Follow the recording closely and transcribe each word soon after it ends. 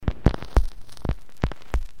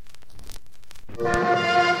Hey,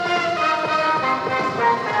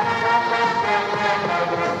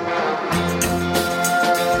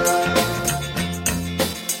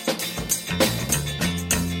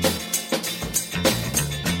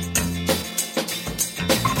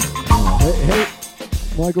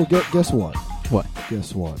 Michael, guess what? What?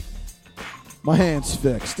 Guess what? My hand's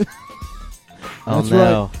fixed. Oh, That's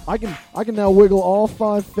no. right. I can now wiggle all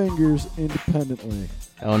 5 fingers independently.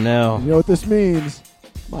 Oh, no. You know what this means?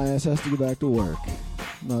 My ass has to go back to work.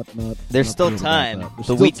 There's not still thrilled about time. that. There's The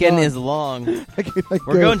still weekend time. is long. I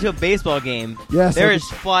We're going to a baseball game. Yes. There's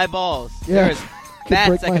fly balls. Yeah. There's bats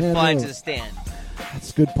break that my can hand fly out. into the stand.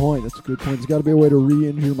 That's a good point. There's got to be a way to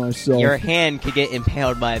re-injure myself. Your hand could get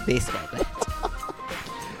impaled by a baseball bat.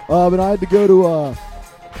 But I had to go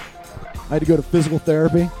to physical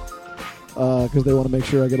therapy because they want to make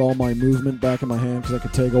sure I get all my movement back in my hand because that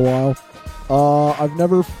could take a while. I've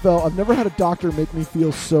never had a doctor make me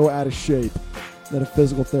feel so out of shape than a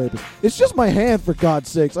physical therapist. It's just my hand, for God's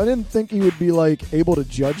sakes. I didn't think he would be able to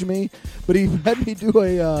judge me, but he had me do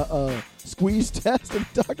a squeeze test, and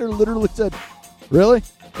the doctor literally said, "Really?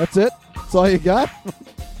 That's it? That's all you got?"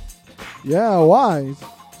 Yeah, why?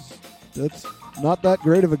 That's not that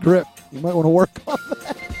great of a grip. You might want to work on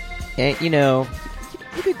that. And,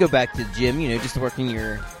 you could go back to the gym, just working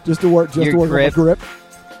your Just to work your on my grip.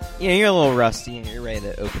 You're a little rusty and you're ready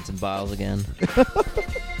to open some bottles again.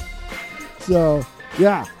 So,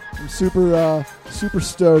 yeah, I'm super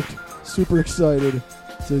stoked, super excited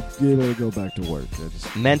to be able to go back to work.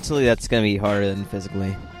 Mentally, that's going to be harder than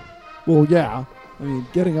physically. Well, yeah. I mean,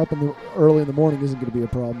 getting up early in the morning isn't going to be a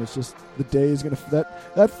problem. It's just the day is going to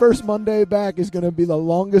that first Monday back is going to be the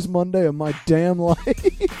longest Monday of my damn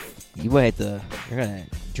life. You're going to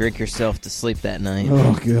drink yourself to sleep that night.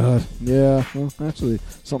 Oh, God. Yeah. Well, actually,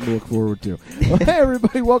 something to look forward to. Well, hey,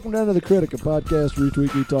 everybody. Welcome down to The Critic, a podcast where each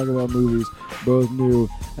week we talk about movies, both new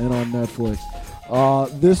and on Netflix.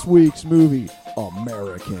 This week's movie,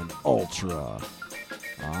 American Ultra.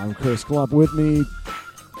 I'm Chris Klump. With me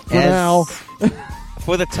for now.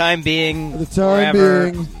 For the time being. For the time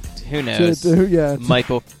forever, being. Who knows? Yeah.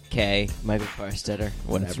 Michael Carstetter.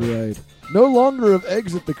 Whatever. That's right. No longer of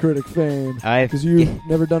Exit the Critic fame, because you've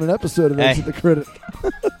never done an episode of Exit the Critic.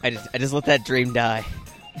 I just let that dream die.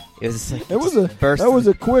 It was like that was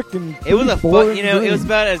a quick and it was a fun. it was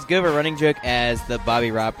about as good of a running joke as the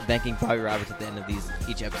thanking Bobby Roberts at the end of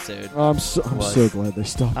each episode. I'm so glad they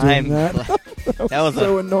stopped doing that. That was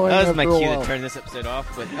so annoying. That was my cue to turn this episode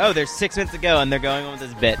off with. Oh, there's 6 minutes to go, and they're going on with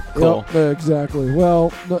this bit. Cool. Yep, exactly.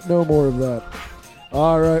 Well, no more of that.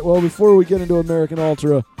 All right. Well, before we get into American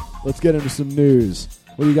Ultra, let's get into some news.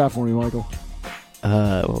 What do you got for me, Michael?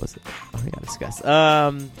 What was it? Oh, we gotta discuss.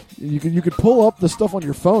 You could pull up the stuff on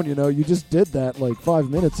your phone. You just did that 5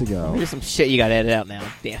 minutes ago. There's some shit you gotta edit out now.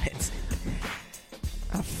 Damn it.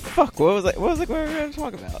 Oh, fuck. What was we were gonna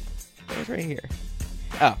talk about? It was right here.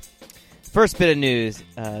 Oh, first bit of news.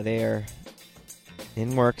 They are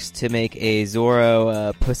in works to make a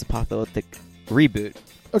Zorro post-apocalyptic reboot.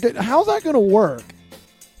 Okay, how's that gonna work?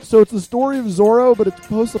 So it's the story of Zorro, but it's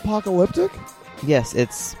post-apocalyptic? Yes,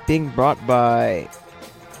 it's being brought by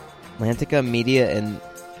Atlantica Media and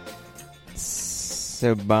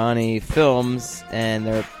Sobani Films, and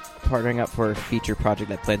they're partnering up for a feature project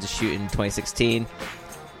that plans to shoot in 2016.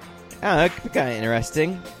 I don't know, it could be kind of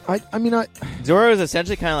interesting. I mean, Zorro is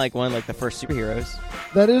essentially kind of like one of the first superheroes.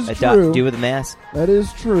 That is true. Do with a mask. That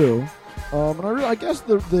is true. And I guess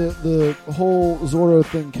the whole Zorro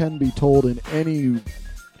thing can be told in any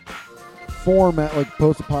format, like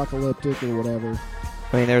post-apocalyptic or whatever.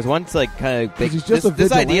 I mean, there's one kind of big.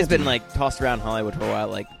 This idea's been tossed around Hollywood for a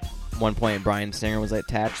while. One point, Bryan Singer was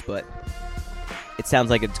attached, but it sounds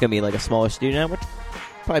like it's gonna be a smaller studio now, which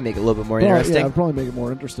probably make it a little bit more interesting. Yeah, it'll probably make it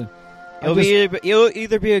more interesting. It'll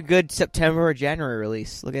either be a good September or January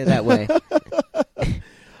release. Look at it that way.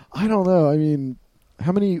 I don't know. I mean,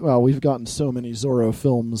 how many? Well, we've gotten so many Zorro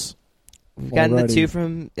films. We've gotten the 2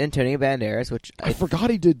 from Antonio Banderas, which I forgot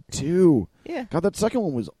he did 2. Yeah. God, that second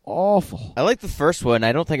one was awful. I like the first one.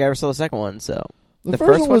 I don't think I ever saw the second one, so the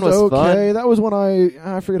first one was okay. Fun. That was when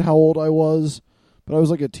I forget how old I was, but I was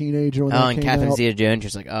a teenager when that came out. And Catherine Zeta-Jones,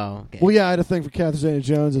 just okay. Well, yeah, I had a thing for Catherine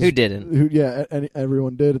Zeta-Jones. Who didn't?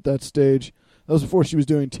 Everyone did at that stage. That was before she was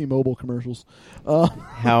doing T-Mobile commercials.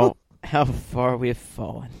 How far we have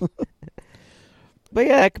fallen. But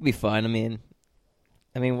yeah, that could be fun. I mean,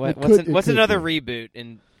 what's another reboot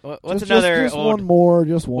and what's another just one more?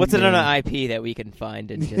 Just one. What's more. another IP that we can find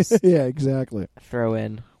and just yeah, exactly. Throw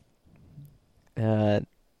in. Another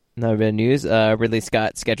bit of news. Ridley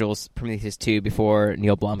Scott schedules Prometheus 2 before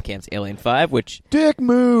Neil Blomkamp's Alien 5, which dick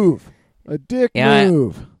move. A dick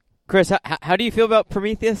move. Chris, how do you feel about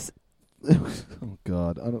Prometheus? Oh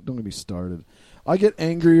God, don't get me started. I get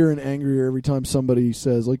angrier and angrier every time somebody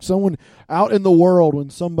says, like someone out in the world, when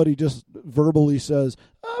somebody just verbally says,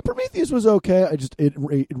 Prometheus was okay. It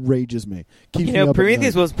rages me. Keeps me up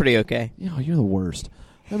Prometheus was pretty okay. Yeah, you're the worst.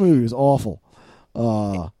 That movie was awful.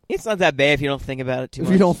 It's not that bad if you don't think about it too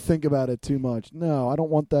much. If you don't think about it too much. No, I don't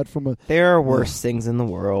want that from a... There are worse things in the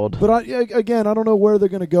world. But again, I don't know where they're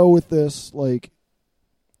going to go with this. Like,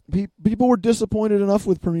 people were disappointed enough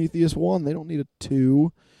with Prometheus 1. They don't need a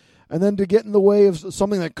 2. And then to get in the way of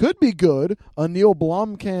something that could be good, a Neil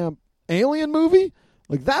Blomkamp alien movie,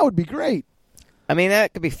 like that would be great. I mean,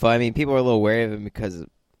 that could be fun. I mean, people are a little wary of him because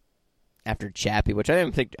after Chappie, which I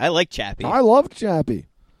didn't think... I like Chappie. I loved Chappie.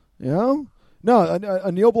 You know? No,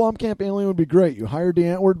 a Neil Blomkamp alien would be great. You hire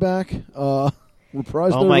DeAntwoord back,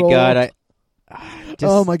 reprise Oh their my role. God,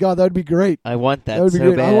 oh my God, that would be great. I want that. That would be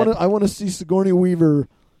so great. bad. I want to see Sigourney Weaver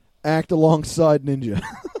act alongside Ninja.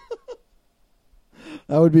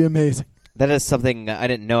 That would be amazing. That is something I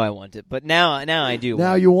didn't know I wanted, but now I do.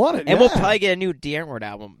 Now you want it, and we'll probably get a new DeAntwoord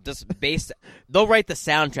album just based. They'll write the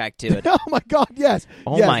soundtrack to it. Oh my God, yes.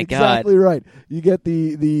 Oh yes, my God, exactly right. You get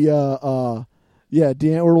DeAntwoord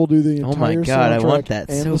will do the entire oh my God, I soundtrack want that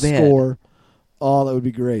and so the bad. score. Oh, that would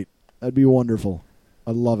be great. That'd be wonderful.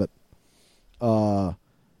 I love it.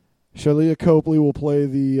 Shalia Copley will play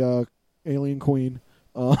the alien queen.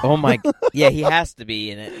 Oh my, yeah, he has to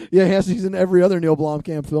be in it. Yeah, he's in every other Neil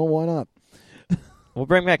Blomkamp film. Why not? We'll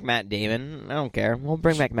bring back Matt Damon. I don't care. We'll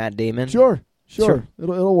bring back Matt Damon. Sure.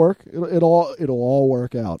 It'll work. It'll all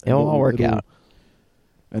work out. It'll all work out.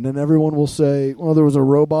 And then everyone will say, "Well, there was a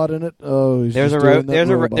robot in it." Oh, there has to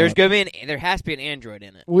be an android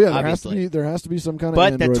in it. Well, yeah, obviously. there has to be some kind of.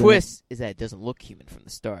 But android the twist is that it doesn't look human from the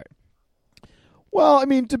start. Well, I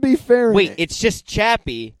mean, to be fair, wait, it's just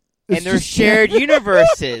Chappie, and they're shared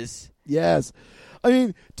universes. Yes, I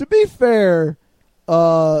mean, to be fair,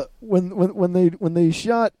 when they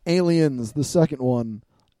shot Aliens, the second one,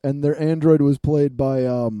 and their android was played by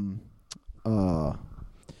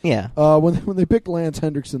yeah. When they picked Lance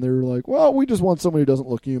Hendrickson, they were like, "Well, we just want somebody who doesn't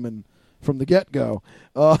look human from the get-go."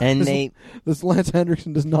 And this Lance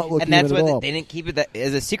Hendrickson does not look human at all. And that's why they didn't keep it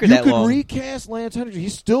as a secret that long. You could recast Lance Hendrickson. He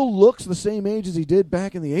still looks the same age as he did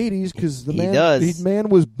back in the 80s because the man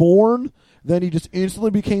was born, then he just instantly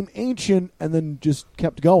became ancient, and then just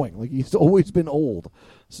kept going. Like, he's always been old.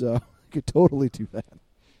 So, you could totally do that.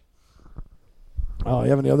 Oh, you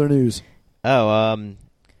have any other news? Oh,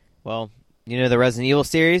 well... You know the Resident Evil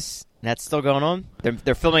series? That's still going on.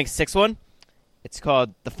 They're filming 6th one. It's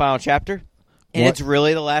called The Final Chapter. And it's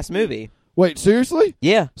really the last movie. Wait, seriously?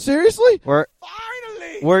 Yeah. Seriously?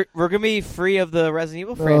 Finally! We're going to be free of the Resident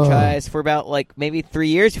Evil franchise for about maybe 3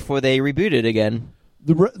 years before they reboot it again.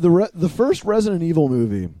 The first Resident Evil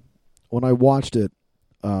movie, when I watched it,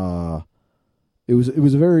 it was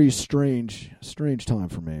a very strange time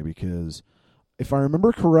for me because if I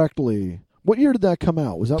remember correctly, what year did that come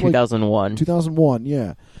out? Was that 2001? 2001,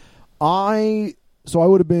 yeah. I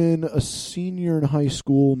would have been a senior in high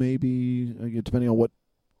school, maybe, depending on what.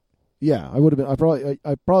 Yeah, I would have been. I probably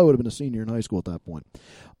would have been a senior in high school at that point.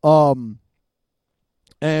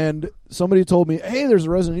 And somebody told me, "Hey, there's a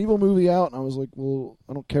Resident Evil movie out," and I was like, "Well,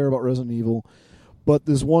 I don't care about Resident Evil." But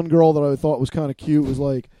this one girl that I thought was kind of cute was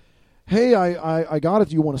like, "Hey, I got it.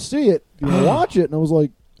 Do you want to see it? Do you want to watch it?" And I was like,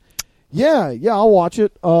 "Yeah, I'll watch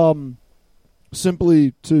it."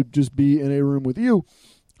 Simply to just be in a room with you.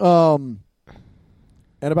 And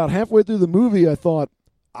about halfway through the movie, I thought,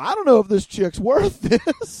 I don't know if this chick's worth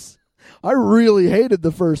this. I really hated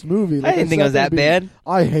the first movie. I didn't think it was that bad.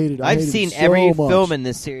 I hated it. I've seen every film in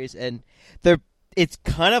this series, and it's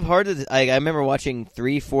kind of hard to... I remember watching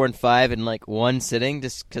 3, 4, and 5 in one sitting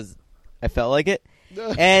just because I felt like it.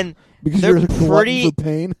 And because they're you're pretty for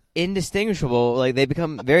pain. Indistinguishable. They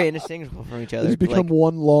become very indistinguishable from each other. They become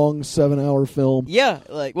one long 7-hour film. Yeah.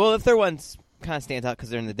 The third one's kind of stands out because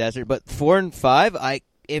they're in the desert. But 4 and 5,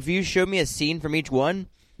 if you showed me a scene from each one,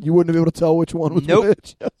 you wouldn't be able to tell which one was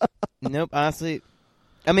which. Nope. Honestly,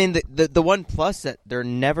 I mean the one plus that they're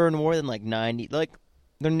never more than 90.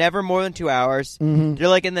 They're never more than 2 hours. Mm-hmm.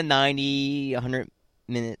 They're in the 90, 100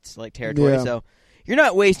 minutes territory. Yeah. So you're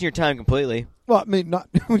not wasting your time completely. Well, I mean, not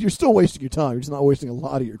you're still wasting your time. You're just not wasting a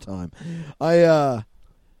lot of your time. I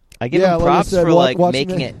give them props for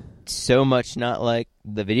making it so much not like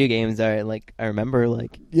the video games I remember.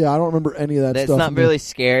 Yeah, I don't remember any of that stuff. It's not really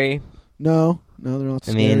scary. No, they're not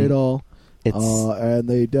scary at all. And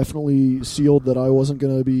they definitely sealed that I wasn't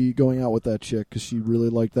going to be going out with that chick because she really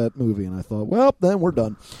liked that movie, and I thought, well, then we're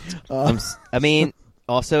done.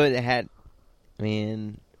 Also it had,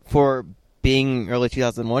 for being early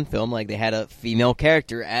 2001 film, like they had a female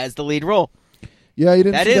character as the lead role. Yeah, you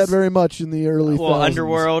didn't see that very much in the early thousands.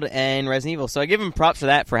 Underworld and Resident Evil. So I give him props for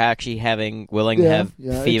that, for actually willing to have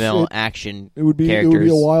female action characters. It would be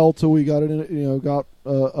a while till we got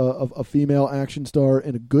a female action star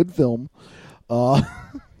in a good film,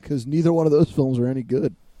 because neither one of those films are any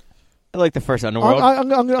good. I like the first Underworld. I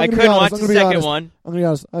couldn't watch the second one. I'm gonna be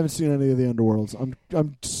honest. I haven't seen any of the Underworlds.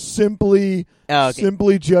 I'm simply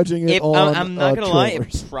judging it on. I'm not gonna lie.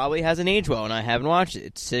 trailers. It probably hasn't aged well, and I haven't watched it.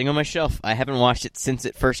 It's sitting on my shelf. I haven't watched it since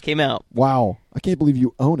it first came out. Wow, I can't believe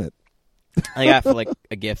you own it. I got it for like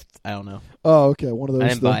a gift. I don't know. Oh, okay, one of those. I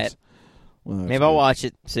didn't buy it. Well, maybe I'll watch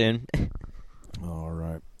it soon. All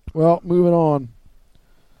right. Well, moving on.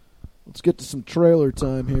 Let's get to some trailer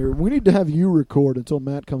time here. We need to have you record until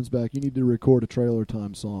Matt comes back. You need to record a trailer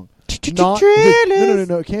time song. No.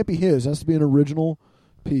 It can't be his. It has to be an original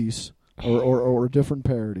piece or a different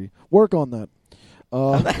parody. Work on that.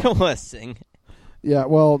 I don't want to sing. Yeah,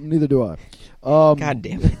 well, neither do I. God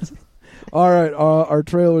damn it. All right, our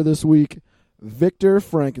trailer this week, Victor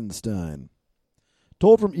Frankenstein.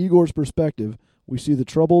 Told from Igor's perspective, we see the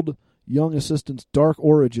troubled young assistant's dark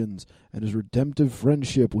origins and his redemptive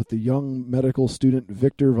friendship with the young medical student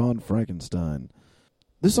Victor von Frankenstein.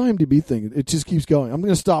 This IMDb thing, it just keeps going. I'm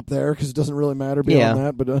going to stop there because it doesn't really matter beyond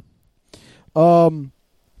that. But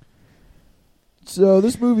so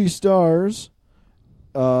this movie stars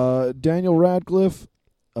Daniel Radcliffe,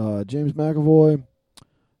 James McAvoy,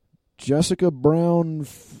 Jessica Brown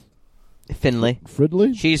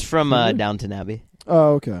Fridley. She's from Downton Abbey.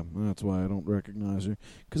 Oh, okay. That's why I don't recognize her.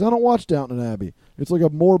 Because I don't watch Downton Abbey. It's like a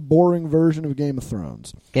more boring version of Game of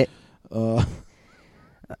Thrones.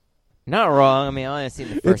 Not wrong. I mean, I only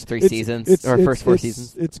seen the first three seasons, first four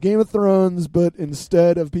seasons. It's Game of Thrones, but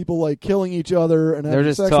instead of people like killing each other and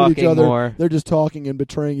having sex with each other, more. They're just talking and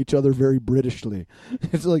betraying each other very Britishly.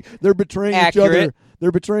 It's like they're betraying each other.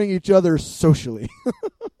 They're betraying each other socially.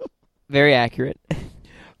 Very accurate. Is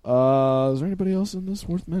there anybody else in this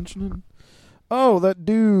worth mentioning? Oh, that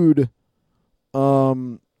dude.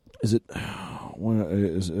 Is it?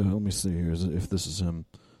 Let me see here. If this is him,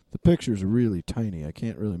 the pictures are really tiny. I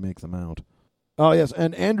can't really make them out. Oh yes,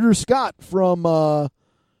 and Andrew Scott from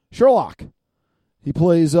Sherlock. He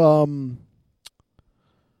plays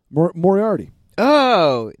Moriarty.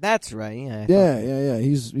 Oh, that's right. Yeah.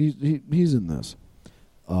 He's in this.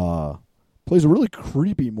 Plays a really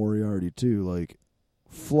creepy Moriarty too, like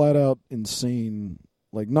flat out insane,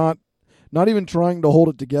 like not even trying to hold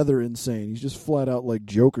it together insane. He's just flat out like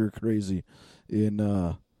Joker crazy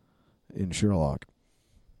in Sherlock.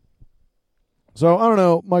 So I don't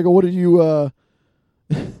know, Michael, what did you on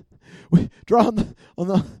the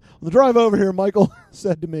drive over here, Michael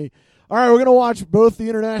said to me, all right, we're going to watch both the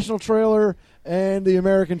international trailer and the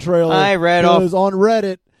American trailer. I read off. Because on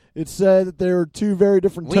Reddit, it said that there were two very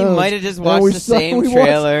different tones. We might have just watched the same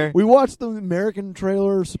trailer. We watched the American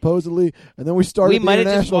trailer, supposedly, and then we started the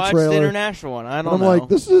international trailer. The international one. I don't know. I'm like,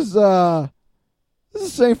 this is the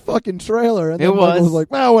same fucking trailer. And then it Michael was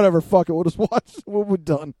like, well, whatever, fuck it. We'll just watch what we're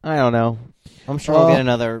done. I don't know. I'm sure we'll get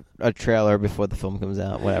another trailer before the film comes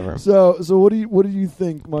out. Whatever. So what do you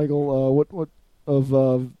think, Michael? What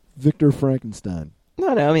of Victor Frankenstein? No.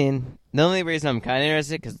 I mean, the only reason I'm kind of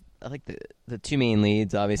interested because I like the two main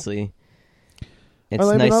leads. Obviously, it's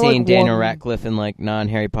nice seeing Daniel Radcliffe in like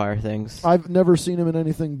non-Harry Potter things. I've never seen him in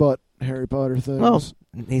anything but Harry Potter things. Well,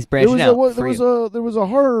 he's branching out. There was a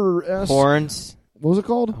horror. Horns. What was it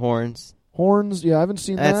called? Horns. Yeah, I haven't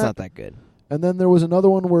seen that. That's not that good. And then there was another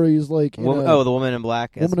one where he's like... The Woman in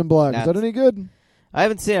Black. Woman in Black. Is that any good? I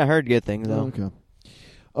haven't seen it. I heard good things, though. Okay.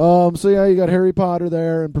 So, yeah, you got Harry Potter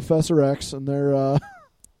there and Professor X, and they're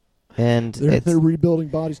rebuilding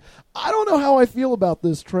bodies. I don't know how I feel about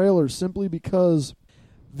this trailer, simply because...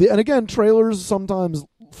 and again, trailers sometimes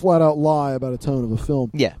flat out lie about a tone of a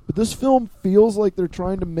film. Yeah. But this film feels like they're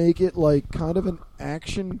trying to make it like kind of an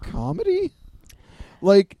action comedy.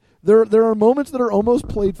 Like... There are moments that are almost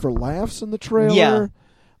played for laughs in the trailer. Yeah.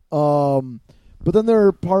 But then there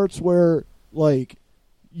are parts where they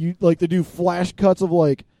do flash cuts of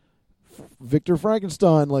like Victor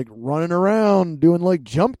Frankenstein like running around doing like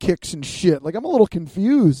jump kicks and shit. Like I'm a little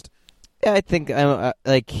confused. Yeah, I think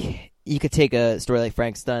like you could take a story like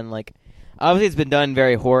Frankenstein. Like obviously it's been done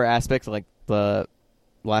very horror aspects. Like the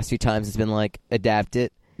last few times it's been like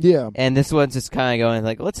adapted. Yeah, and this one's just kind of going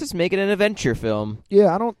like, let's just make it an adventure film.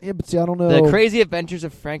 Yeah, I don't know. The Crazy Adventures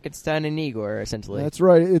of Frankenstein and Igor, essentially. That's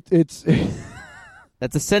right. It's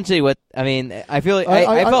that's essentially what I mean. I feel like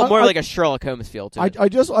I felt more like a Sherlock Holmes feel to it. I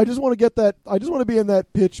just want to get that. I just want to be in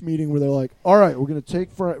that pitch meeting where they're like, all right, we're going to take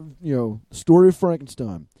story of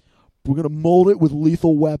Frankenstein, mold it with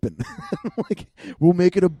Lethal Weapon. Like, we'll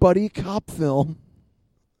make it a buddy cop film.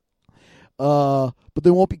 But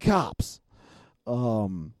they won't be cops.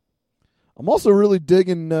 I'm also really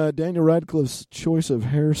digging Daniel Radcliffe's choice of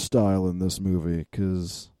hairstyle in this movie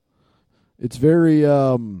because it's very,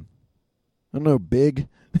 I don't know, big.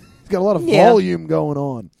 He's got a lot of volume going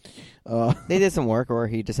on. They did some work, or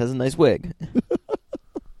he just has a nice wig.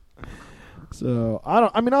 So I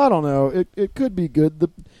don't know. It could be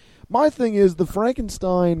good. My thing is the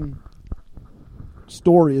Frankenstein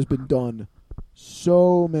story has been done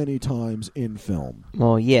so many times in film.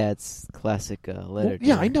 Well, yeah, it's classic literature. Well,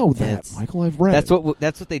 yeah, I know that, Michael. I've read.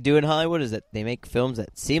 That's what they do in Hollywood. Is that they make films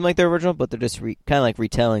that seem like they're original, but they're just kind of like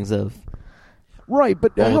retellings of. Right,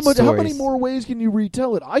 but old how many more ways can you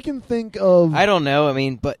retell it? I can think of. I don't know. I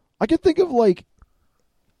mean, but I can think of like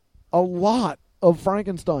a lot of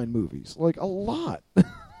Frankenstein movies, like a lot.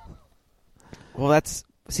 Well,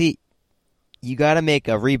 you got to make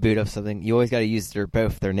a reboot of something. You always got to use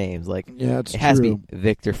both their names. Like, yeah, it's it has true. to be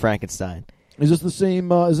Victor Frankenstein. Is this the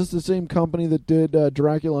same? Is this the same company that did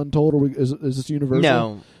Dracula Untold? Or is this Universal?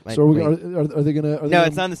 No. So are they gonna? No,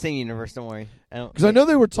 it's not in the same universe. Don't worry. Because I know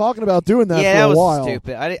they were talking about doing that for that a was while.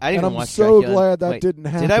 Stupid. I didn't and even I'm watch so Dracula. glad that Wait, didn't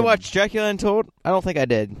happen. Did I watch Dracula Untold? I don't think I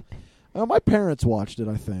did. My parents watched it,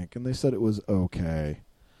 I think, and they said it was okay.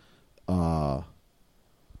 But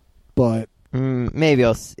maybe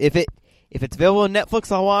I'll if it's available on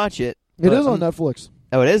Netflix, I'll watch it. It is on Netflix.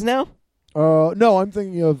 Oh, it is now? No, I'm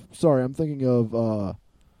thinking of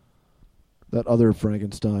that other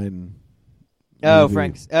Frankenstein. Oh,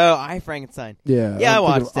 movie. I Frankenstein. Yeah. Yeah, I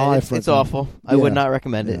watched it. It's awful. I would Yeah. not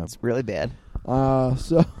recommend it. Yeah. It's really bad.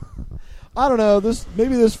 So I don't know.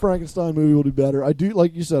 Maybe this Frankenstein movie will do better. I do,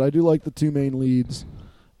 like you said, I do like the two main leads.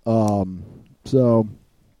 So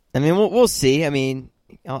I mean, we'll see. I mean,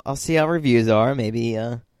 I'll see how reviews are. Maybe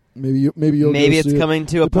you'll maybe it's see coming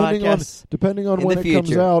to a podcast. Depending on in when the it comes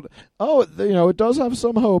future. out. Oh, it does have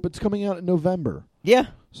some hope. It's coming out in November. Yeah.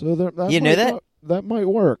 So that You know that? That might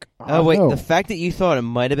work. Oh wait, know. the fact that you thought it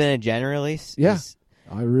might have been a January release. Yeah. is-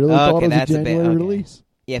 I really thought it was a January okay. release.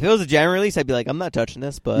 Yeah, if it was a January release, I'd be like, I'm not touching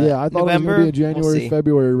this. But Yeah, I thought November, it was going to be a we'll January, see.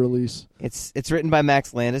 February release. It's written by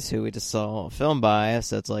Max Landis, who we just saw a film by.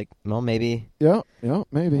 So it's like, well, maybe Yeah,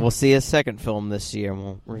 maybe. we'll see a second film this year, and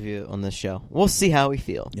we'll review it on this show. We'll see how we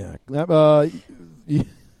feel. Yeah.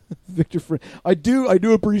 Victor, I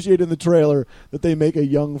do appreciate in the trailer that they make a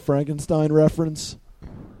young Frankenstein reference.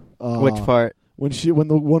 Which part? When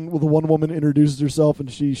the one woman introduces herself and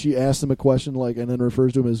she asks him a question and then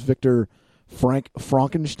refers to him as Victor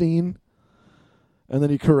Frankenstein, and then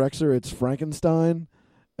he corrects her. It's Frankenstein,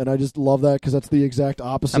 and I just love that because that's the exact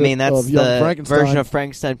opposite. I mean, that's of Young the Frankenstein. version of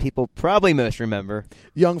Frankenstein people probably most remember.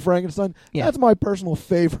 Young Frankenstein. Yeah. That's my personal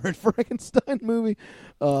favorite Frankenstein movie.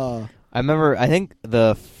 I remember. I think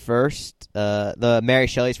the first, the Mary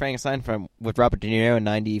Shelley's Frankenstein with Robert De Niro in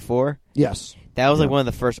 '94. Yes. That was like one of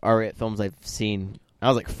the first R-rated films I've seen. I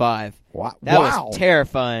was like 5. Wow. That was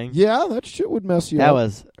terrifying. Yeah, that shit would mess you up. That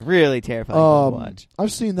was really terrifying to watch.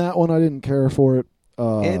 I've seen that one. I didn't care for it.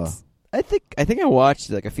 I think I watched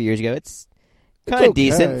it like a few years ago. It's kind of okay.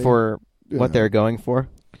 decent for what they're going for.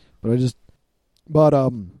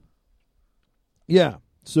 Yeah.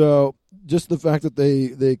 So just the fact that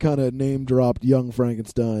they kind of name dropped Young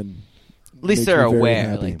Frankenstein. At least makes they're me very aware.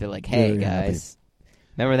 happy. Like they're like, hey Very happy. guys,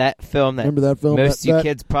 remember that film? Remember that film? Most of you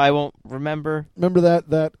kids probably won't remember. Remember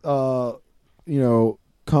that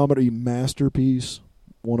comedy masterpiece.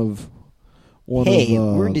 Hey,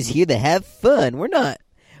 we're just here to have fun.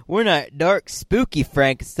 We're not dark, spooky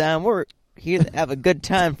Frankenstein. We're here to have a good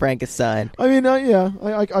time, Frankenstein. I mean,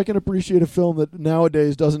 I can appreciate a film that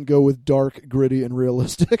nowadays doesn't go with dark, gritty, and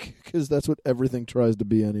realistic because that's what everything tries to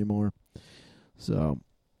be anymore. So,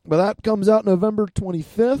 but that comes out November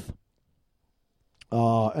 25th,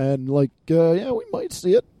 and we might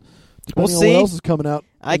see it. Depending on what else is coming out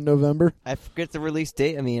in November. I forget the release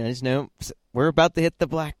date. I mean, I just know we're about to hit the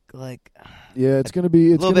black. Yeah, it's going to be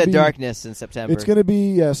a little bit of darkness in September. It's going to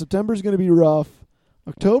be September's going to be rough.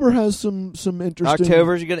 October has some interesting.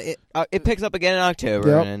 October's it picks up again in October.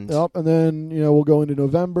 Yep, and then we'll go into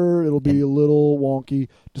November. It'll be a little wonky.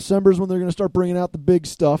 December's when they're going to start bringing out the big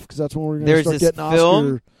stuff because that's when we're going to start getting Oscar. There's this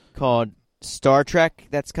film called Star Trek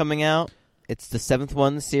that's coming out. It's the 7th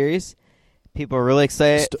one in the series. People are really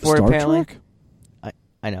excited for it. Star Apparently, Trek?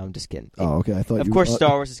 I know. I'm just kidding. Oh, okay. I thought. Of course,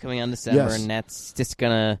 Star Wars is coming out in December, yes. and that's just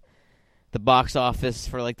gonna. The box office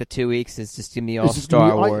for the 2 weeks is just gonna be all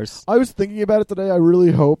Star Wars. I was thinking about it today. I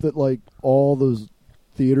really hope that all those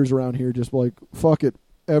theaters around here just fuck it.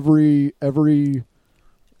 Every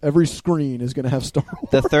Every screen is going to have Star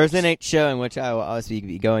Wars. The Thursday night show in which I will obviously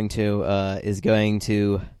be going to is going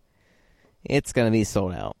to. It's going to be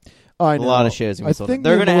sold out. I know. A lot of shows are going to be sold out. think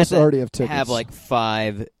They're me and going Melissa to already have tickets. have like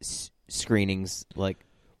 5 screenings, like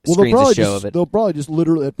Well, screens a show of it. they'll probably just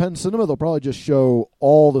literally at Penn Cinema. They'll probably just show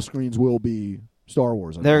all the screens will be Star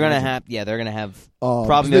Wars. They're going to have, they're going to have so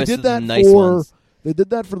probably they most did of the that nice for ones. they did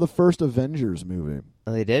that for the first Avengers movie.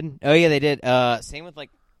 Oh, they did? Oh, yeah, they did. Same with like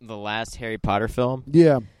the last Harry Potter film.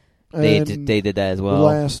 Yeah, They and did that as the well.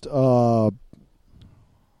 last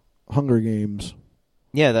Hunger Games.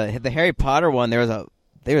 Yeah, the Harry Potter one. There was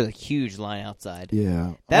a huge line outside.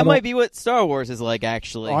 Yeah, That might be what Star Wars is like.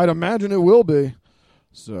 Actually, I'd imagine it will be.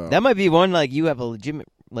 So that might be one like you have a legitimate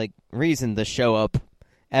like reason to show up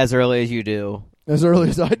as early as you do. as early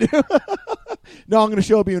as I do. No, I'm going to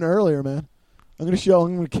show up even earlier, man. I'm going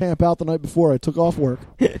to camp out the night before I took off work.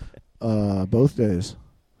 Both days.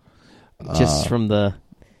 Just from the,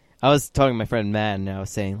 I was talking to my friend Matt, and I was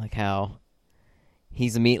saying like how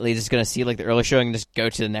he's immediately just going to see like the early showing and just go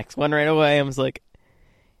to the next one right away. I was like,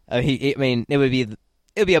 it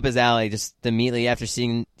would be up his alley just immediately after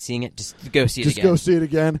seeing it, just go see it again. Just go see it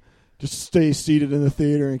again. Just stay seated in the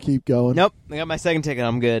theater and keep going. Nope, I got my second ticket.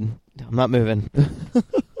 I'm good. I'm not moving.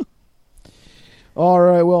 All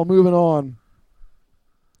right, well, moving on.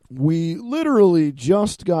 We literally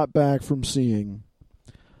just got back from seeing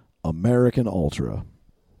American Ultra.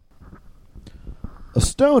 A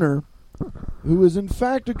stoner, who is in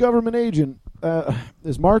fact a government agent,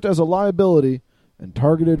 is marked as a liability and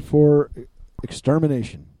targeted for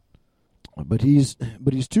extermination. But he's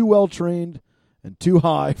too well trained and too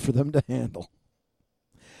high for them to handle.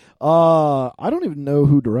 I don't even know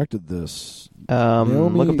who directed this.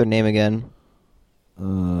 Look up their name again.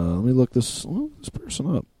 Let me look this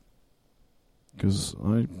person up. Because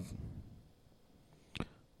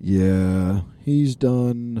he's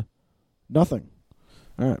done nothing.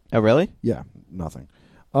 All right. Oh, really? Yeah, nothing.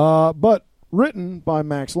 But written by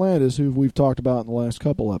Max Landis, who we've talked about in the last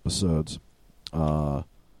couple episodes. Of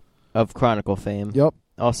Chronicle fame. Yep.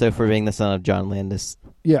 Also for being the son of John Landis.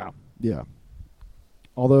 Yeah.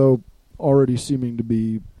 Although already seeming to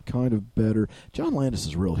be kind of better. John Landis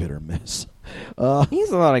is real hit or miss. He has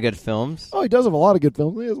a lot of good films. Oh, he does have a lot of good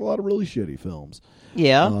films. He has a lot of really shitty films.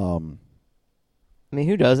 Yeah. I mean,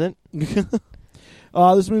 who doesn't?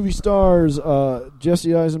 This movie stars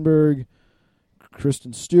Jesse Eisenberg,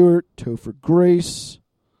 Kristen Stewart, Topher Grace.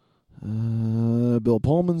 Bill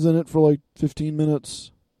Pullman's in it for like 15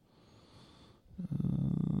 minutes.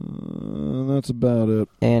 That's about it.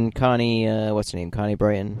 And Connie, what's her name? Connie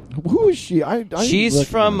Brighton. Who is she? She's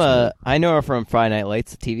from, I know her from Friday Night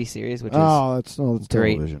Lights, the TV series, which is that's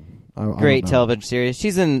great. television. Great television series.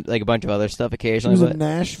 She's in like a bunch of other stuff occasionally. She was in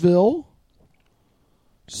Nashville,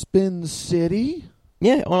 Spin City.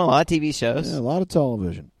 Yeah, on a lot of TV shows. Yeah, a lot of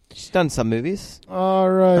television. She's done some movies. All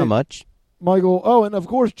right. Not much. Michael. Oh, and of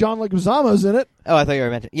course, John Leguizamo's in it. Oh, I thought you were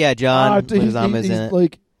mentioning. Yeah, John Leguizamo's in it.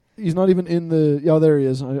 Like, he's not even in the... Oh, there he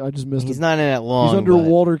is. I just missed him. He's not in it long. He's under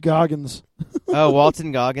Walter Goggins. Oh,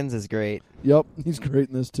 Walton Goggins is great. Yep, he's great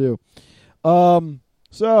in this, too.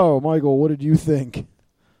 So, Michael, what did you think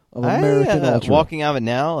of American Ultra? Walking out of it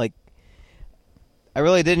now, like, I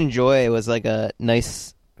really did enjoy it. It was like a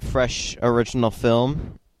nice, fresh, original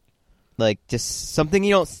film. Like, just something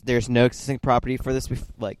you don't... There's no existing property for this,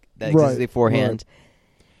 that existed beforehand.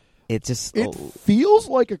 Right. It just... It feels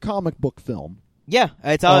like a comic book film. Yeah,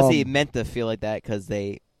 it's obviously meant to feel like that because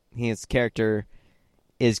his character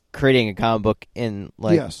is creating a comic book in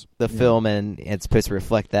the film, and it's supposed to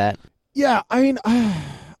reflect that. Yeah, I mean,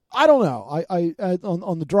 I don't know. I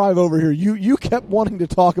on the drive over here, you kept wanting to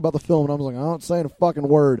talk about the film, and I was like, I'm not saying a fucking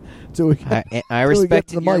word until we get, I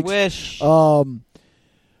respect your mics. wish.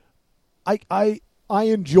 I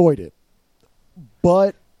enjoyed it,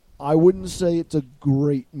 but I wouldn't say it's a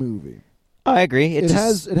great movie. I agree. It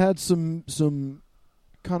had some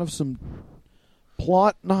kind of some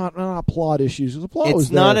plot, not plot issues. The plot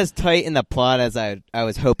was not there. as tight in the plot as I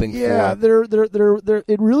was hoping for. Yeah, there.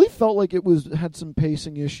 It really felt like it had some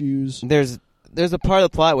pacing issues. There's a part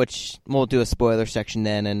of the plot which we'll do a spoiler section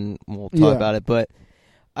then, and we'll talk about it. But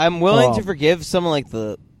I'm willing to forgive some of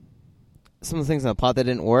the things in the plot that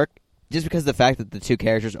didn't work, just because of the fact that the two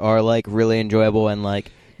characters are like really enjoyable and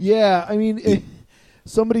like. Yeah, I mean,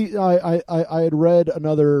 somebody I had read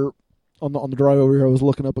another on the drive over here. I was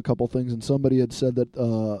looking up a couple things, and somebody had said that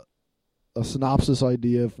a synopsis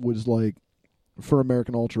idea was like for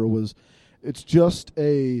American Ultra was it's just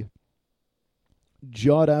a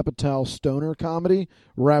Judd Apatow stoner comedy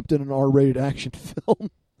wrapped in an R-rated action film,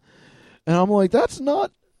 and I'm like, that's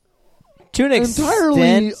not to an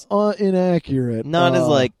entirely extent, inaccurate. not as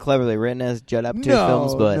like cleverly written as Judd Apatow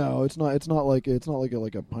films, but no, it's not. It's not like a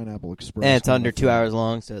Pineapple Express. and it's under 2 hours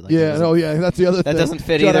long. So like, that's the other thing. That doesn't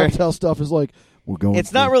fit Judd either. Apatow stuff is like we're going.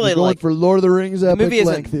 It's not really we're going like for Lord of the Rings epic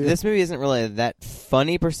length here. This movie isn't really that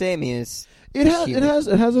funny per se. I mean, it has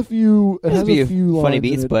a few funny lines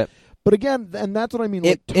beats, in it. but again, and that's what I mean.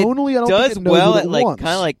 Like tonally, I don't does think it knows well what at it like wants.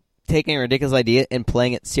 kind of like taking a ridiculous idea and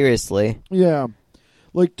playing it seriously. Yeah.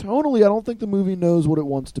 Like, tonally, I don't think the movie knows what it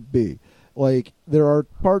wants to be. Like, there are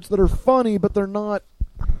parts that are funny, but they're not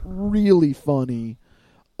really funny.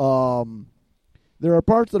 There are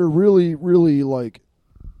parts that are really, really, like,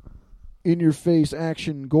 in-your-face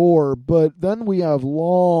action gore, but then we have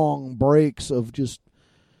long breaks of just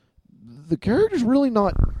the character's really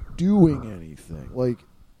not doing anything. Like,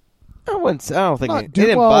 I don't think it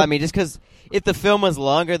didn't well, bother me just because if the film was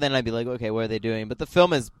longer, then I'd be like, okay, what are they doing? But the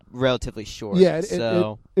film is relatively short. Yeah, it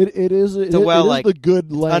is the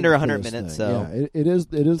good length. Under 100 for this minutes, thing. so yeah, it is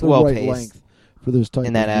the well right paced length for this type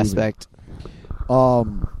in that of movie. aspect.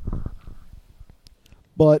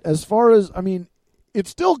 But as far as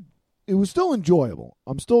it was still enjoyable.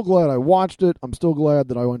 I'm still glad I watched it. I'm still glad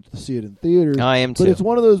that I went to see it in theaters. I am too. But it's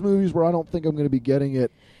one of those movies where I don't think I'm going to be getting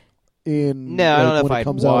it in. No, I don't know when if it I'd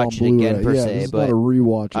comes out on watch it again Blu-ray. per yeah, se, this is but not a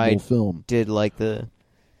rewatchable film. Did like the.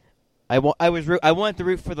 I wanted to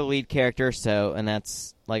root for the lead character, and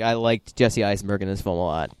that's like I liked Jesse Eisenberg in this film a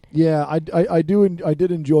lot. Yeah, I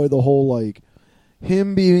did enjoy the whole like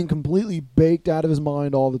him being completely baked out of his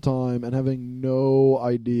mind all the time and having no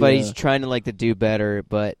idea. But he's trying to like to do better,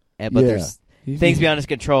 but there's things beyond his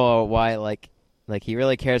control. Why like he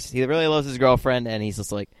really cares. He really loves his girlfriend, and he's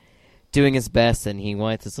just like doing his best, and he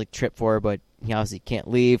wanted to like trip for her, but he obviously can't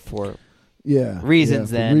leave for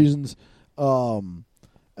reasons.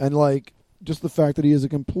 And like just the fact that he is a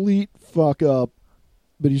complete fuck up,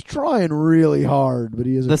 but he's trying really hard. But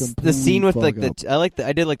he is the scene with like up.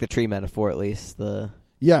 I did like the tree metaphor at least.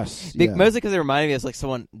 Mostly because it reminded me of like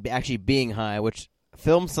someone actually being high, which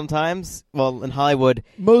films sometimes, well, in Hollywood,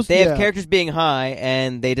 they have characters being high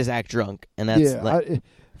and they just act drunk, and that's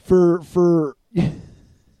for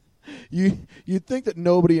you'd think that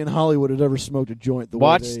nobody in Hollywood had ever smoked a joint.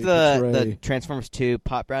 Watch the Transformers 2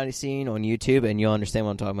 Pop Brownie scene on YouTube, and you'll understand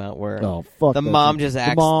what I'm talking about. Where the mom just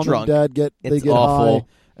acts mom drunk. And dad get awful. high,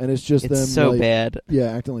 and it's just it's them so like, bad.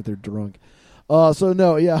 Yeah, acting like they're drunk. I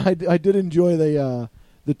did enjoy the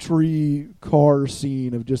tree car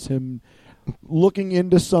scene of just him looking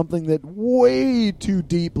into something that way too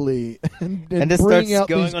deeply and just bringing starts out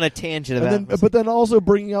going these, on a tangent about but then also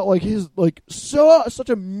bringing out like his like such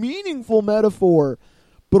a meaningful metaphor,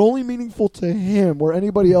 but only meaningful to him, where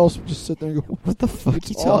anybody else would just sit there and go, what the fuck are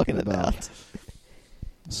you talking about?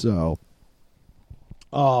 So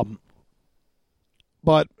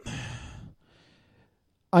but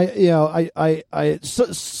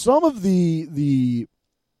some of the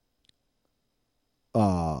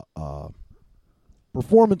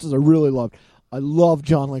performances I really loved. I love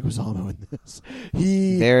John Leguizamo in this.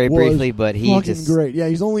 He very briefly, but he fucking just great. Yeah,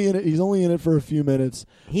 he's only in it. He's only in it for a few minutes.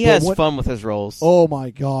 He has fun with his roles. Oh my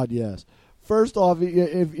god, yes. First off,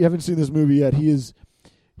 if you haven't seen this movie yet, he is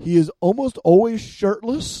almost always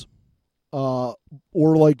shirtless, or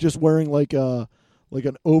like just wearing like an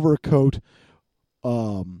overcoat.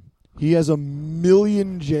 He has a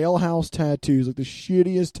million jailhouse tattoos, like the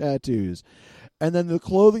shittiest tattoos. And then the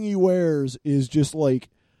clothing he wears is just like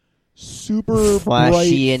super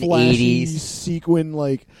flashy bright, and flashy 80s sequin.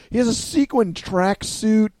 Like he has a sequin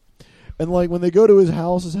tracksuit, and like when they go to his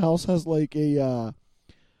house has like a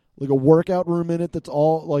workout room in it that's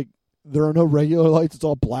all like there are no regular lights. It's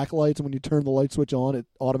all black lights, and when you turn the light switch on, it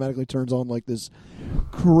automatically turns on like this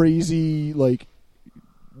crazy, like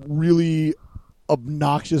really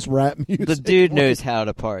obnoxious rap music. The dude knows how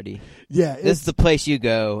to party. Yeah, this is the place you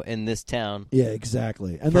go in this town. Yeah,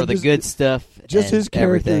 exactly. And for the good stuff. Just and his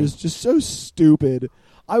character everything. is just so stupid.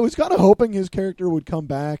 I was kind of hoping his character would come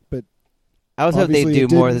back, but I was hoping they'd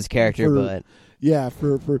do more with his character. But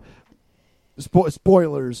for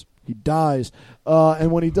spoilers, he dies.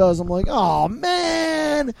 And when he does, I'm like, oh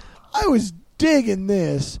man, I was digging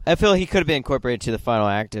this. I feel like he could have been incorporated to the final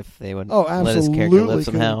act if they would let his absolutely character live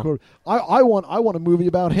somehow. I want a movie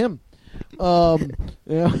about him.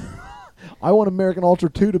 Yeah, I want American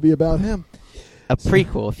Ultra 2 to be about him. A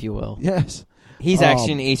prequel, if you will. Yes. He's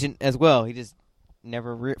actually an agent as well. He just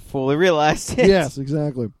never fully realized it. Yes,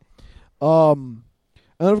 exactly. And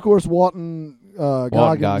of course, Walton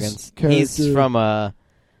Goggins. Character. He's from the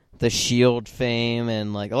S.H.I.E.L.D. fame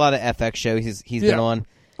and like a lot of FX shows he's been on.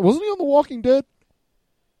 Wasn't he on The Walking Dead?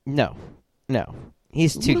 No.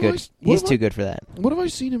 He's too good. He's too good for that. What have I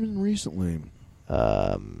seen him in recently?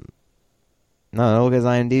 No, look at his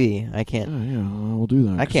IMDb. I can't. Oh, yeah, we'll do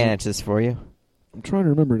that. I can't answer this for you. I'm trying to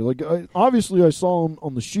remember. Like, obviously, I saw him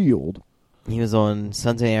on The Shield. He was on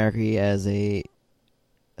Sons of Anarchy as a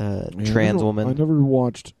trans woman. I never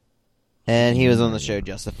watched. And he was on the show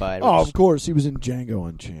Justified. Oh, of course, he was in Django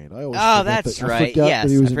Unchained. That's right. Yes, that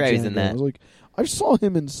he was I forgot he was in that. I was like, I saw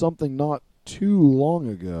him in something not too long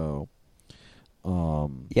ago.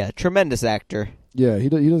 Yeah, tremendous actor. Yeah, he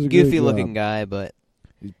does a goofy looking guy, but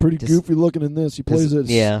he's pretty goofy looking in this. He plays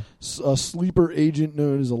a sleeper agent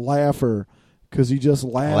known as a laugher because he just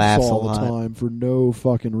laughs all the time for no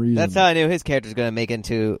fucking reason. That's how I knew his character's going to make it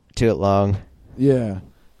to it long. Yeah,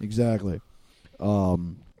 exactly.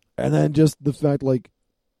 And then just the fact, like,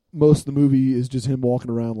 most of the movie is just him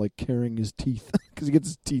walking around, like, carrying his teeth because he gets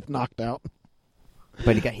his teeth knocked out.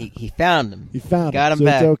 But he found them. He found got them. So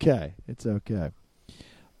back. It's okay. It's okay.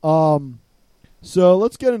 So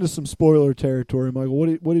let's get into some spoiler territory, Michael.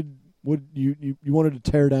 What did you wanted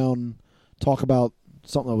to tear down? Talk about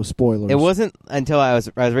something that was spoilers. It wasn't until I was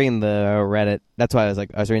reading the Reddit. That's why I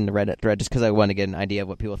was reading the Reddit thread just because I wanted to get an idea of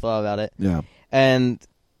what people thought about it. Yeah, and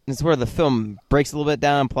it's where the film breaks a little bit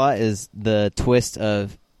down in plot is the twist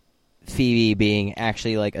of Phoebe being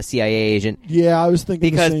actually like a CIA agent. Yeah, I was thinking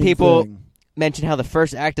because the same people thing. Mention how the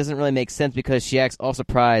first act doesn't really make sense because she acts all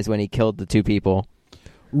surprised when he killed the two people.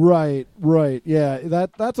 Right. Yeah,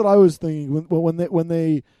 that's what I was thinking when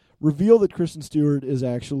they reveal that Kristen Stewart is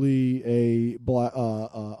actually a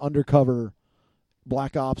undercover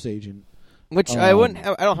black ops agent. Which I don't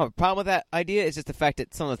have a problem with that idea. It's just the fact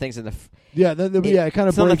that some of the things in the it kind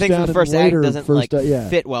of some of the breaks things down in the first act doesn't yeah.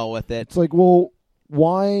 fit well with it. It's like, well,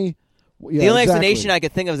 why? Yeah, the only exactly. explanation I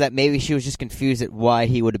could think of is that maybe she was just confused at why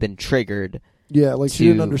he would have been triggered. Yeah, like she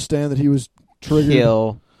didn't understand that he was triggered.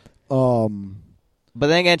 Kill. But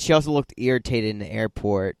then again, she also looked irritated in the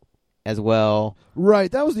airport as well.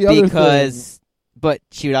 Right, that was the other thing. But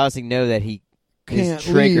she would obviously know that he can't is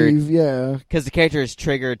triggered. Leave, yeah, because the character is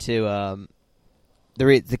triggered to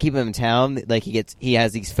to keep him in town. Like he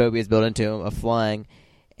has these phobias built into him of flying,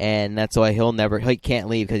 and that's why he can't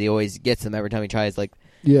leave because he always gets them every time he tries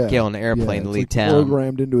get on the airplane to leave town.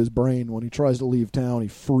 Programmed into his brain when he tries to leave town, he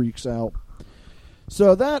freaks out.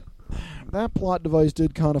 So that plot device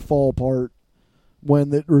did kind of fall apart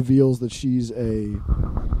when it reveals that she's a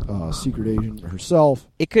secret agent herself.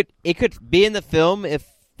 It could be in the film if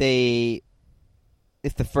the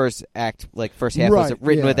first act, first half, was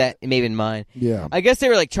written with that maybe in mind. Yeah, I guess they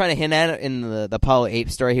were trying to hint at it in the Apollo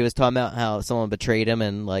 8 story he was talking about, how someone betrayed him,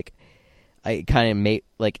 and I kind of made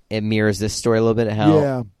it mirrors this story a little bit.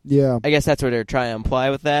 How yeah. I guess that's what they're trying to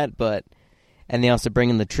imply with that, and they also bring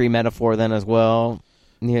in the tree metaphor then as well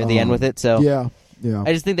near the end with it. So yeah.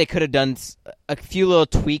 I just think they could have done a few little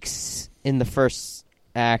tweaks in the first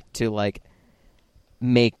act to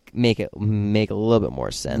make it make a little bit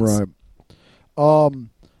more sense. Right.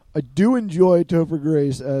 I do enjoy Topher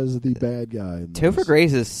Grace as the bad guy. Topher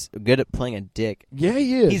Grace is good at playing a dick. Yeah,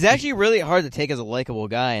 he is. He's actually really hard to take as a likable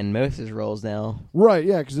guy in most of his roles now. Right,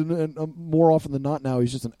 yeah, because more often than not now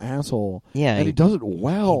he's just an asshole. Yeah. And he does it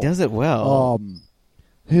well. He does it well.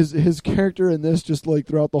 His character in this, just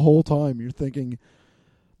throughout the whole time, you're thinking,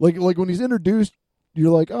 like when he's introduced,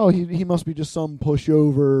 you're like, oh, he must be just some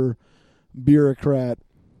pushover bureaucrat,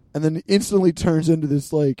 and then instantly turns into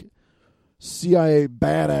this CIA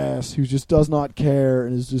badass who just does not care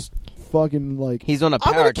and is just fucking he's on a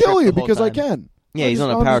power I'm gonna trip kill you the whole because time. I can. Yeah, he's on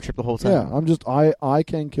a power trip the whole time. Yeah, I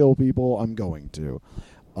can kill people. I'm going to,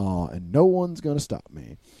 and no one's gonna stop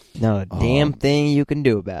me. Not a damn thing you can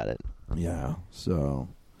do about it. Yeah, so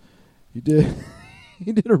he did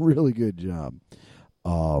a really good job.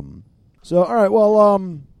 So all right, well,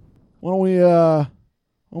 why don't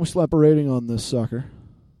we slap a rating on this sucker?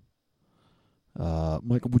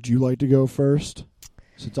 Michael, would you like to go first?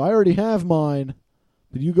 Since I already have mine,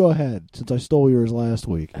 but you go ahead, since I stole yours last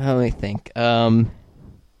week. Let me think. I'll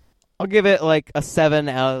give it a 7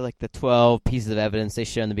 out of the 12 pieces of evidence they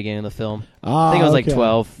show in the beginning of the film. I think it was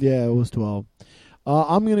 12. Yeah, it was 12.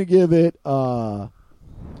 I'm gonna give it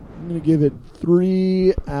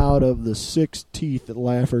 3 out of the 6 teeth that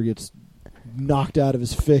Laffer gets knocked out of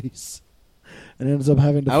his face. And ends up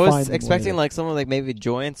having to find them. I was expecting some maybe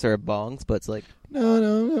joints or bongs, but it's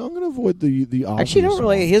no. I'm going to avoid the obvious.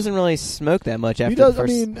 Actually, he doesn't really smoke that much after he does. The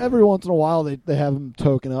first... I mean, every once in a while they have him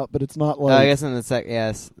token up, but it's not I guess in the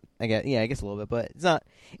yes, I guess a little bit, but it's not.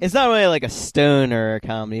 It's not really like a stoner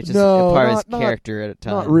comedy. It's just a part of his character at a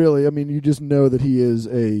time. Not really. I mean, you just know that he is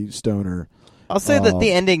a stoner. I'll say that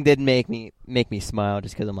the ending did make me smile,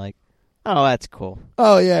 just because I'm like, Oh, that's cool.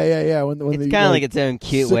 Oh yeah. When it's kind of like its own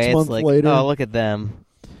cute 6 way. It's months like, later. oh, look at them.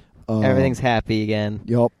 Everything's happy again.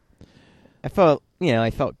 Yup.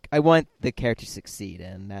 I want the character to succeed,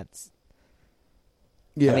 and that's.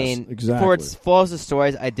 Yes, I mean, exactly. for its flaws of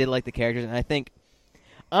stories, I did like the characters, and I think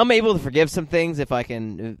I'm able to forgive some things if I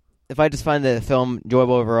just find the film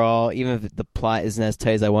enjoyable overall, even if the plot isn't as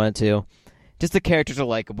tight as I want it to. Just the characters are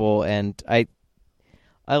likable, and I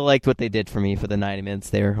liked what they did for me for the 90 minutes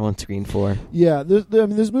they were on screen for. Yeah,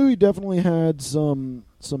 this movie definitely had some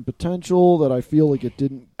potential that I feel like it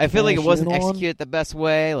didn't. I feel like it wasn't on. executed the best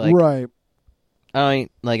way. Like, right.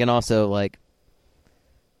 And also like.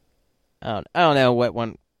 I don't know what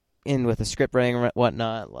went in with the script writing or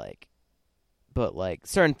whatnot, but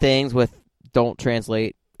certain things don't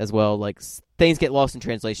translate as well. Like things get lost in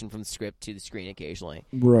translation from the script to the screen occasionally.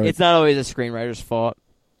 Right. It's not always a screenwriter's fault.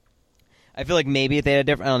 I feel like maybe if they had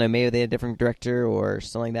maybe they had a different director or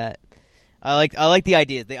something like that. I like the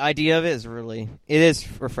idea. The idea of it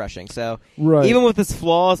is refreshing. So even with its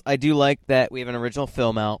flaws, I do like that we have an original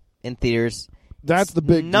film out in theaters. That's the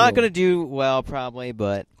big Not deal. going to do well, probably,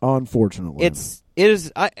 but unfortunately, it's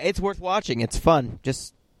worth watching. It's fun.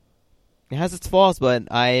 Just it has its flaws, but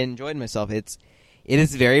I enjoyed myself. It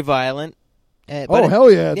is very violent.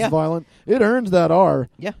 Hell yeah, it's violent. It earns that R.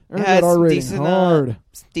 Yeah, earns that R rating decent, hard.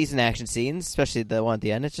 Decent action scenes, especially the one at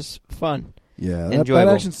the end. It's just fun. Yeah, enjoyable.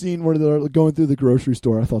 That action scene where they're going through the grocery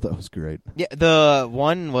store, I thought that was great. Yeah, the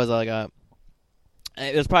one was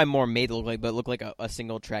it was probably more made to look like, but it looked like a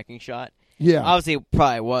single tracking shot. Yeah, obviously it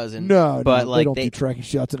probably wasn't. But they don't do tracking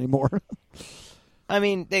shots anymore. I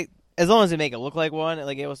mean, as long as they make it look like one,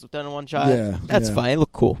 like it was done in one shot. Yeah, that's fine. It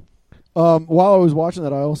looked cool. While I was watching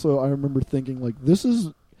that, I remember thinking like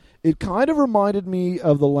it kind of reminded me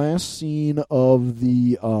of the last scene of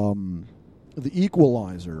the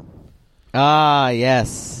Equalizer. Ah,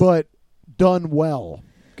 yes, but done well,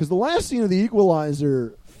 because the last scene of the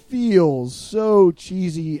Equalizer feels so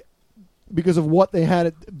cheesy because of what they had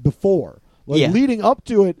it before. Leading up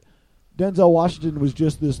to it, Denzel Washington was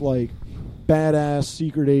just this badass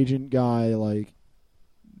secret agent guy,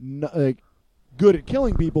 good at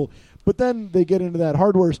killing people. But then they get into that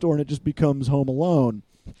hardware store and it just becomes Home Alone.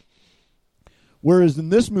 Whereas in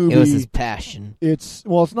this movie, it was his passion. It's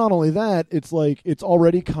not only that, it's it's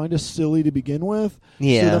already kind of silly to begin with.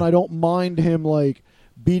 Yeah. So then I don't mind him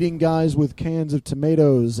beating guys with cans of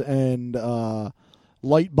tomatoes and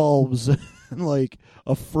light bulbs and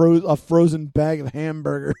a frozen bag of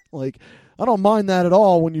hamburger. I don't mind that at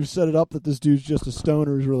all when you've set it up that this dude's just a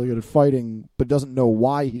stoner who's really good at fighting but doesn't know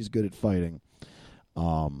why he's good at fighting.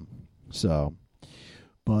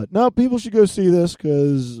 But no, people should go see this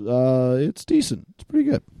because it's decent. It's pretty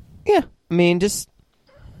good. Yeah, I mean, just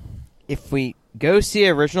if we go see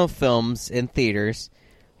original films in theaters,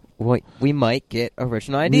 we might get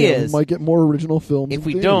original ideas. Yeah, we might get more original films. If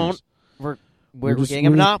we don't, we're getting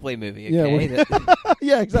a Monopoly movie. Okay?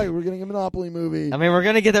 Yeah, exactly. We're getting a Monopoly movie. I mean, we're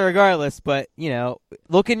gonna get that regardless. But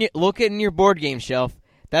look in your board game shelf.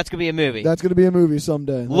 That's gonna be a movie. That's gonna be a movie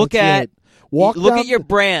someday. Look at your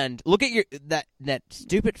brand. Look at your that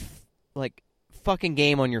stupid fucking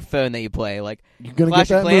game on your phone that you play. You're gonna Clash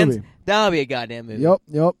get that of Clans. movie. That'll be a goddamn movie.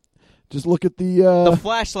 Yep. Just look at the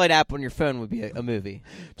flashlight app on your phone would be a movie.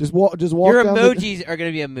 Just walk. Your down emojis are going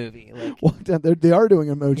to be a movie. Walk down. They are doing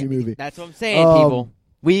an emoji movie. That's what I'm saying, people.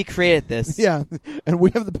 We created this. Yeah, and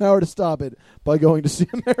we have the power to stop it by going to see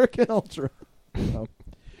American Ultra.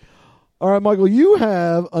 All right, Michael, you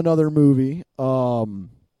have another movie.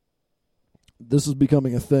 This is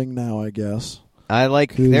becoming a thing now, I guess. I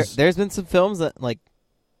there's been some films that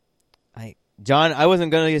John, I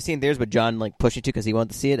wasn't going to see in theaters, but John pushed me to because he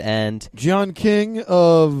wanted to see it. And John King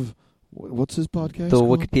of what's his podcast? The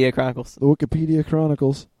called? Wikipedia Chronicles. The Wikipedia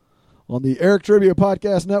Chronicles on the Eric Trivia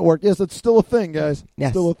Podcast Network. Yes, it's still a thing, guys.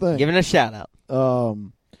 Yes. Still a thing. Giving a shout out.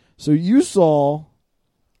 So you saw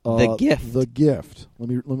The Gift. The Gift. Let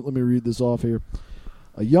me read this off here.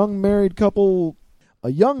 A young married couple's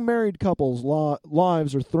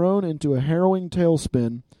lives are thrown into a harrowing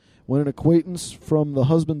tailspin when an acquaintance from the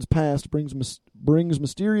husband's past brings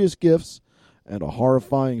mysterious gifts and a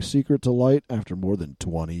horrifying secret to light after more than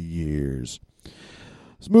 20 years.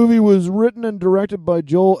 This movie was written and directed by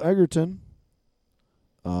Joel Edgerton,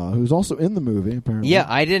 who's also in the movie, apparently. Yeah,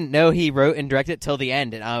 I didn't know he wrote and directed it till the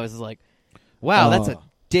end, and I was like, wow, that's a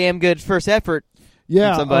damn good first effort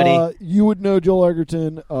from somebody. You would know Joel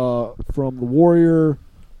Edgerton from The Warrior.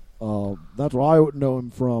 That's what I would know him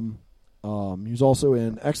from. He's also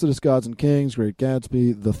in Exodus, Gods and Kings, Great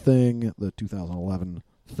Gatsby, The Thing, the 2011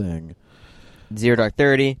 Thing. Zero Dark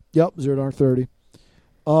 30. Yep, Zero Dark 30.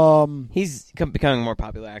 He's becoming a more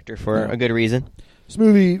popular actor for a good reason. This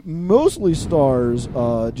movie mostly stars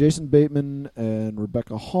Jason Bateman and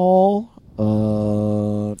Rebecca Hall.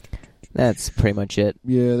 That's pretty much it.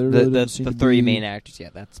 Yeah, the three main actors. Yeah,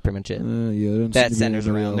 that's pretty much it. That centers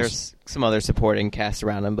around. There's some other supporting cast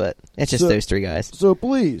around him, but it's just those three guys. So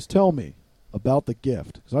please tell me about The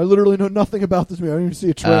Gift, because I literally know nothing about this movie. I didn't even see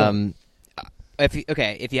a trailer. If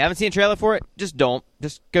you haven't seen a trailer for it, just go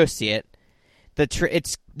see it.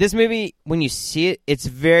 It's this movie, when you see it, it's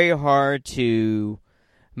very hard to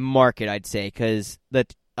market, I'd say, because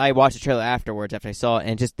I watched the trailer afterwards after I saw it,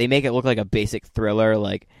 and just they make it look like a basic thriller,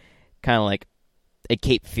 like kind of like a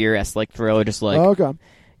Cape Fear-esque like thriller, just like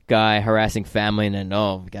guy harassing family and then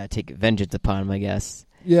gotta take vengeance upon him, I guess.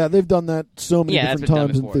 Yeah, they've done that so many different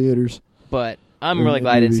times in theaters. But I'm really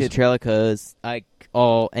glad I didn't see the trailer, because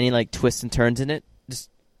any like twists and turns in it just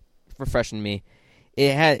refreshing me.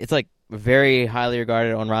 It's like very highly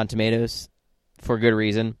regarded on Rotten Tomatoes for good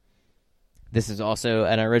reason. This is also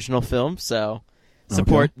an original film, so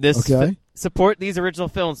support this. Okay. Support these original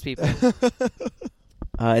films, people.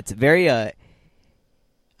 It's very I'd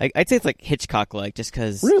say it's like Hitchcock-like, just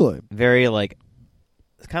because really very like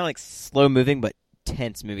it's kind of like slow moving but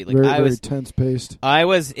tense movie. Like very tense paced. I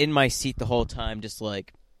was in my seat the whole time, just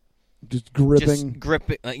gripping.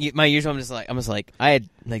 My usual. I'm just like I had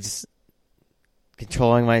like just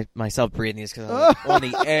controlling myself breathing, just because I was on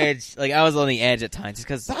the edge. Like I was on the edge at times,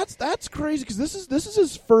 just because that's crazy. Because this is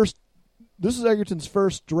his first. This is Egerton's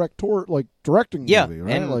first directing movie,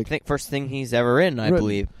 right? And first thing he's ever in, I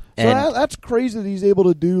believe. So that's crazy that he's able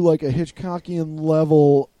to do like a Hitchcockian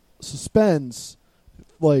level suspense,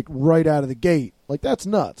 like right out of the gate. Like that's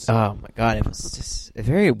nuts. Oh my god, it was just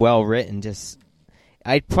very well written. Just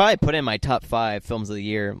I'd probably put in my top 5 films of the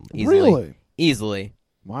year easily. Really? Easily.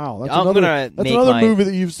 Wow, that's another movie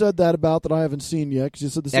that you've said that about that I haven't seen yet. Because you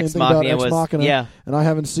said the same thing about Ex Machina, and I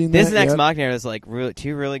haven't seen this. This Ex Machina is like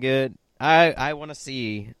really good. I want to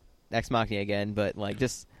see Ex Machina again, but like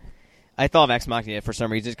just I thought of Ex Machina for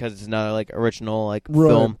some reason because it's another like original like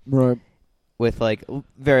film, right? With like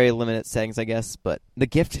very limited settings, I guess. But The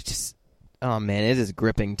Gift is just it is a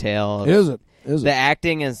gripping tale. Is it? The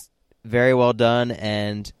acting is very well done,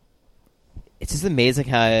 and it's just amazing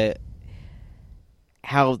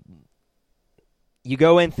how you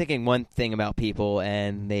go in thinking one thing about people,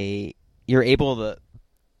 and you're able to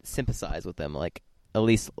sympathize with them, like at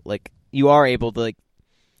least like. You are able to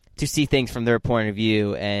to see things from their point of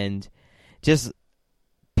view, and just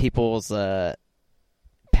people's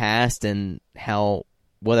past and how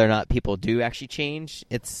whether or not people do actually change.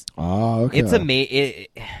 It's amazing.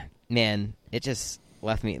 It just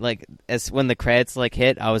left me like as when the credits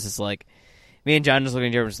hit, I was just like, me and John just looking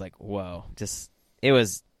at each other, just like, whoa, just it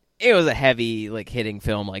was a heavy hitting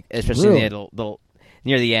film, especially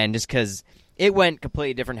near the end, just because it went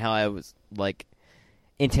completely different how I was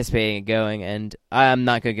anticipating it going, and I'm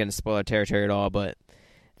not going to get into spoiler territory at all, but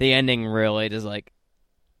the ending really just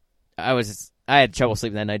I had trouble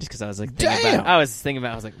sleeping that night just because I was thinking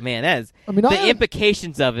about I was like, man, the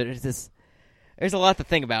implications of it is just there's a lot to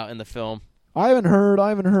think about in the film. I haven't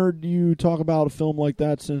heard you talk about a film like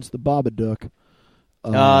that since The Babadook.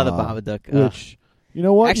 The Babadook, which you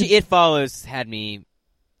know what? Actually, It Follows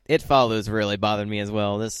really bothered me as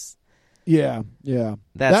well. Yeah.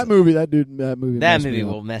 That movie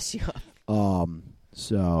will mess you up.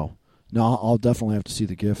 So no, I'll definitely have to see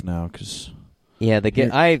The Gift now because The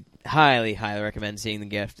Gift. I highly recommend seeing The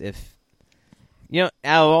Gift. If out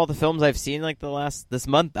of all the films I've seen this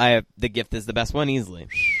month, The Gift is the best one easily.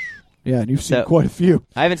 Yeah, and you've seen quite a few.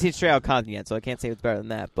 I haven't seen Straight Outta Compton yet, so I can't say it's better than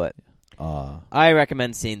that. But I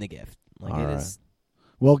recommend seeing The Gift. It is.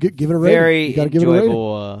 Well, give it a rating. Very you gotta give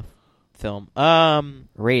enjoyable film.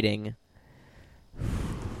 Rating.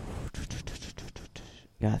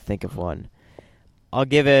 Gotta think of one. I'll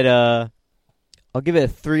give it a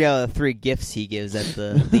 3 out of 3 gifts he gives at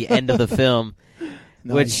the end of the film,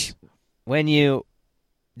 nice. Which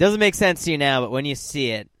doesn't make sense to you now, but when you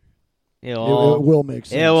see it, it will make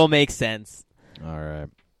sense. It will make sense. All right.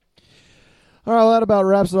 Well, that about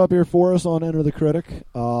wraps it up here for us on Enter the Critic.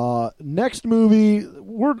 Next movie,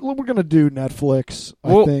 we're gonna do Netflix.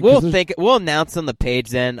 We'll announce on the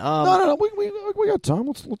page then. No. We got time.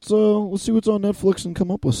 Let's see what's on Netflix and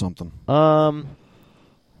come up with something.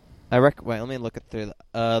 Wait, let me look it through.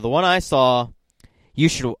 The one I saw,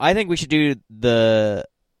 I think we should do the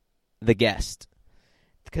Guest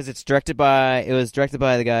because it was directed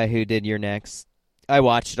by the guy who did You're Next. I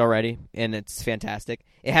watched it already, and it's fantastic.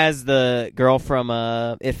 It has the girl from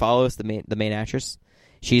It Follows, the main actress.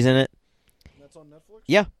 She's in it. That's on Netflix?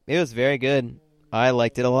 Yeah, it was very good. I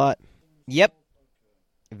liked it a lot. Yep.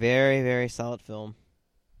 Very, very solid film.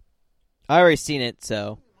 I already seen it,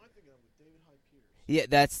 so. Yeah,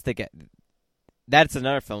 that's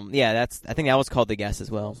another film. Yeah, I think that was called The Guest as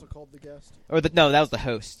well. Also called The Guest. No, that was The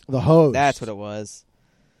Host. The Host. That's what it was.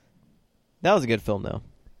 That was a good film, though.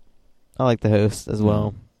 I like The Host as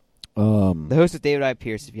well. The Host with David I.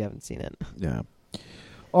 Pierce, if you haven't seen it. Yeah.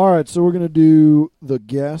 All right, so we're gonna do The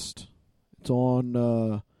Guest. It's on.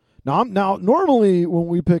 Now, normally when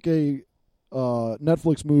we pick a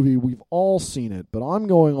Netflix movie, we've all seen it, but I'm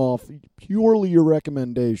going off purely your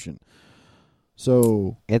recommendation.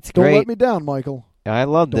 So It's don't great. let me down, Michael. I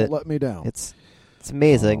loved it. Don't let me down. It's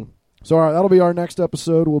amazing. So all right, that'll be our next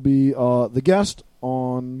episode. Will be The Guest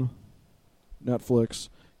on Netflix.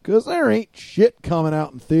 Because there ain't shit coming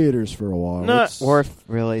out in theaters for a while. Not worth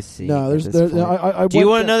really seeing. No, there's. at this point. I Do you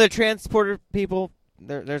want went another transporter, people?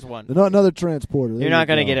 There's one. No, another transporter. There You're not you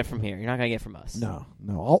going to go. get it from here. You're not going to get it from us.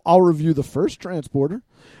 No. I'll review the first transporter,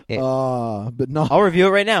 but not. I'll review it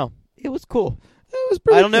right now. It was cool. It was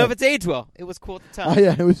pretty. I don't know good. if it's aged well. It was cool at the time.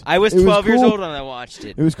 Yeah, it was. I was it 12 years cool. old when I watched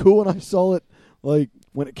it. It was cool when I saw it, like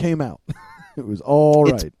when it came out. It was all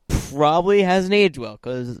right. It probably hasn't aged well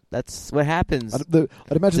because that's what happens. I'd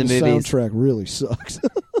imagine the movies. soundtrack really sucks.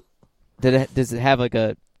 Does it have like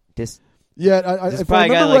a Yeah, It's if I probably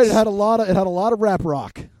got, remember like, right, it had a lot of rap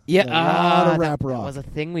rock. Yeah, A lot of rap that rock. was a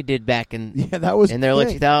thing we did back in Yeah, that was in the a early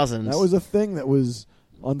thing. 2000s. That was a thing that was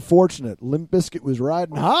unfortunate. Limp Bizkit was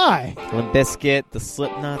riding high. Limp Bizkit, the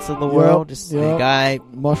Slipknots of the world, just a guy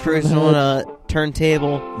Mushroom cruising Head. on a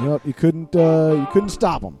turntable. Yep, you couldn't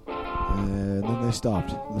stop them, and then they stopped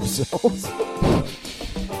themselves.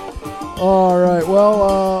 All right,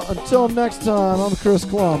 well, until next time, I'm Chris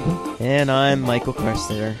Klump. And I'm Michael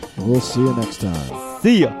Carstetter. We'll see you next time.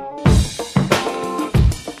 See ya.